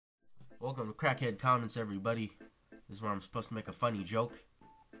Welcome to Crackhead Comments, everybody. This is where I'm supposed to make a funny joke,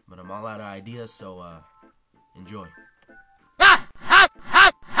 but I'm all out of ideas, so enjoy.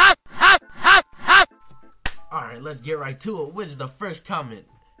 Alright, let's get right to it. What's the first comment?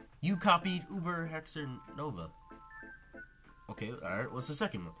 You copied Uber Hexer Nova. Okay, alright, what's the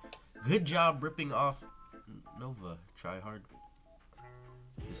second one? Good job ripping off Nova. Try hard.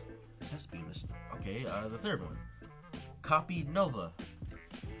 This has to be a mistake. Okay, the third one. Copied Nova.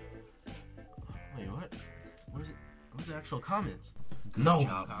 Wait, what? Where's the actual comments? No,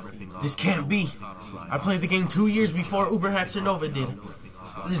 this can't be. I played the game 2 years before Uber Hexer Nova did.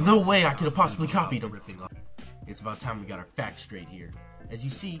 There's no way I could have possibly copied him. It's about time we got our facts straight here. As you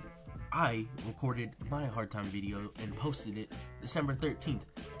see, I recorded my hard time video and posted it December 13th,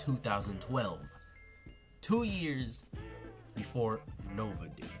 2012. 2 years before Nova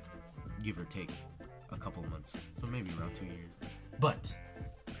did. Give or take a couple months. So maybe around 2 years. But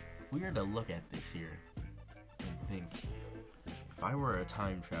if we were to look at this here and think, if I were a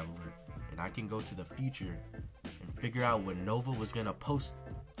time traveler and I can go to the future and figure out when Nova was gonna post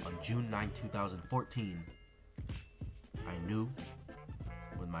on June 9, 2014, I knew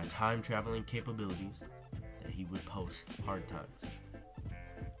with my time traveling capabilities that he would post hard times.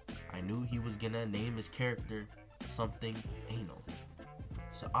 I knew he was gonna name his character something anal.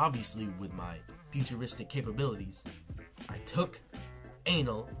 So obviously with my futuristic capabilities, I took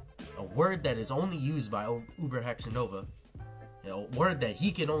anal, a word that is only used by Uber Hexer Nova, a word that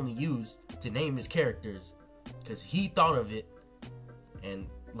he can only use to name his characters, because he thought of it, and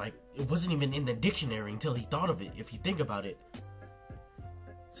like it wasn't even in the dictionary until he thought of it. If you think about it,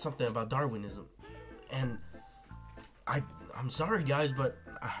 something about Darwinism, and I'm sorry guys, but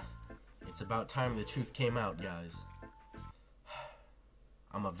it's about time the truth came out, guys.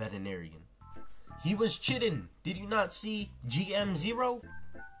 I'm a veterinarian. He was chitting. Did you not see GM0?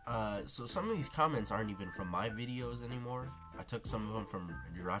 So some of these comments aren't even from my videos anymore. I took some of them from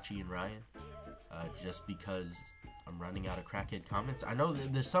Jirachi and Ryan, just because I'm running out of Crackhead comments. I know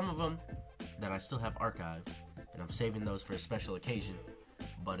there's some of them that I still have archived, and I'm saving those for a special occasion.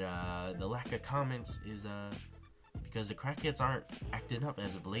 But the lack of comments is because the Crackheads aren't acting up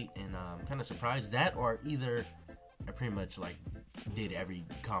as of late, and I'm kind of surprised that, or either I pretty much like did every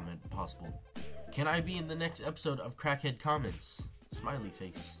comment possible. Can I be in the next episode of Crackhead Comments? Smiley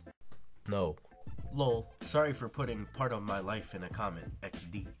face. No. Lol. Sorry for putting part of my life in a comment.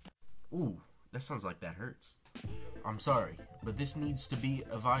 XD. Ooh, that sounds like that hurts. I'm sorry, but this needs to be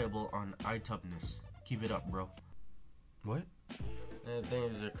viable on iTubness. Keep it up, bro. What?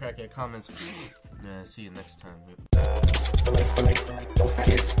 Things are Crackhead Comments. See you next time.